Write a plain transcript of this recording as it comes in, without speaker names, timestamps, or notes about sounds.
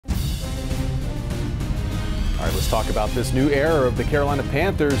All right, let's talk about this new era of the Carolina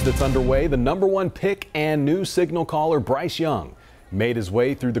Panthers that's underway. The #1 pick and new signal caller Bryce Young made his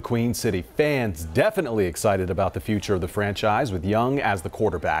way through the Queen City. Fans definitely excited about the future of the franchise with Young as the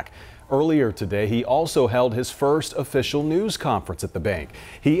quarterback. Earlier today, he also held his first official news conference at the bank.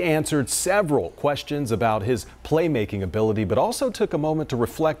 He answered several questions about his playmaking ability, but also took a moment to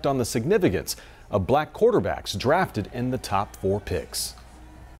reflect on the significance of black quarterbacks drafted in the top 4 picks.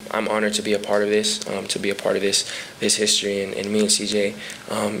 I'm honored to be a part of this, this history, and me and CJ,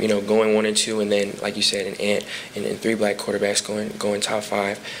 going 1 and 2, and then, like you said, an Ant and 3 black quarterbacks going top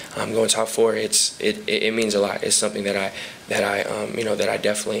 5, going top 4. It means a lot. It's something that I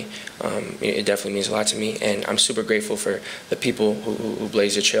definitely, it definitely means a lot to me, and I'm super grateful for the people who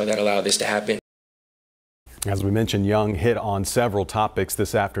blazed the trail that allowed this to happen. As we mentioned, Young hit on several topics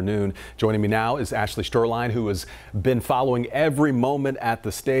this afternoon. Joining me now is Ashley Sterline, who has been following every moment at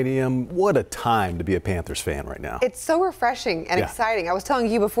the stadium. What a time to be a Panthers fan right now. It's so refreshing and exciting. I was telling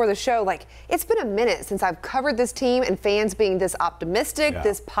you before the show, like, it's been a minute since I've covered this team and fans being this optimistic,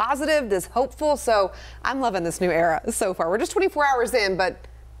 this positive, this hopeful. So I'm loving this new era so far. We're just 24 hours in, but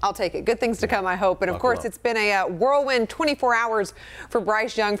I'll take it. Good things to come, I hope. And of course, it's been a whirlwind 24 hours for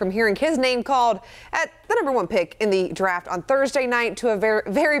Bryce Young, from hearing his name called at the #1 pick in the draft on Thursday night to a very,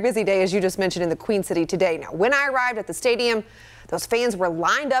 very busy day, as you just mentioned, in the Queen City today. Now, when I arrived at the stadium, those fans were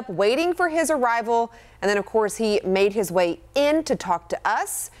lined up waiting for his arrival. And then, of course, he made his way in to talk to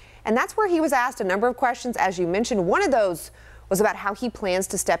us. And that's where he was asked a number of questions, as you mentioned. One of those was about how he plans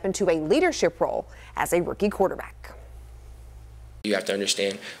to step into a leadership role as a rookie quarterback. You have to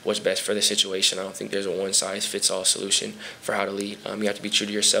understand what's best for the situation. I don't think there's a one-size-fits-all solution for how to lead. You have to be true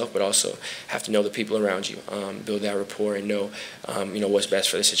to yourself, but also have to know the people around you, build that rapport, and know, what's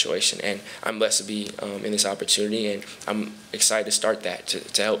best for the situation. And I'm blessed to be in this opportunity, and I'm excited to start that,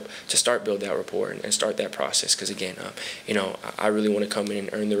 to help to start build that rapport and start that process. Because again, I really want to come in and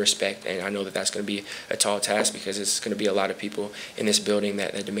earn the respect, and I know that that's going to be a tall task because it's going to be a lot of people in this building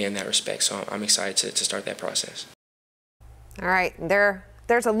that demand that respect. So I'm excited to start that process. All right,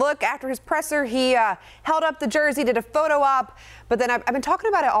 there's a look after his presser. He held up the jersey, did a photo op, but then I've been talking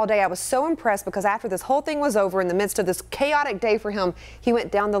about it all day. I was so impressed because after this whole thing was over, in the midst of this chaotic day for him, he went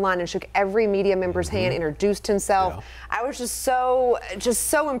down the line and shook every media member's hand, introduced himself. I was just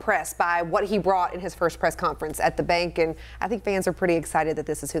so impressed by what he brought in his first press conference at the bank, and I think fans are pretty excited that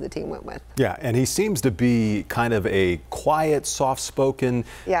this is who the team went with. Yeah, and he seems to be kind of a quiet, soft-spoken,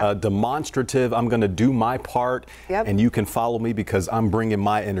 demonstrative, I'm going to do my part, and you can follow me because I'm bringing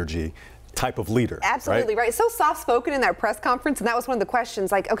my energy type of leader. Absolutely right. So soft-spoken in that press conference, and that was one of the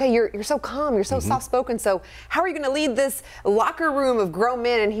questions, like, okay, you're so calm, you're so soft-spoken, so how are you going to lead this locker room of grown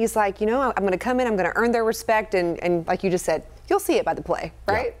men? And he's like, I'm going to come in, I'm going to earn their respect, and like you just said, you'll see it by the play,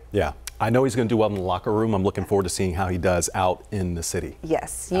 right? Yeah. I know he's going to do well in the locker room. I'm looking forward to seeing how he does out in the city.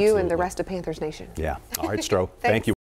 Yes, you and the rest of Panthers Nation. Yeah. All right, Stro. Thank you.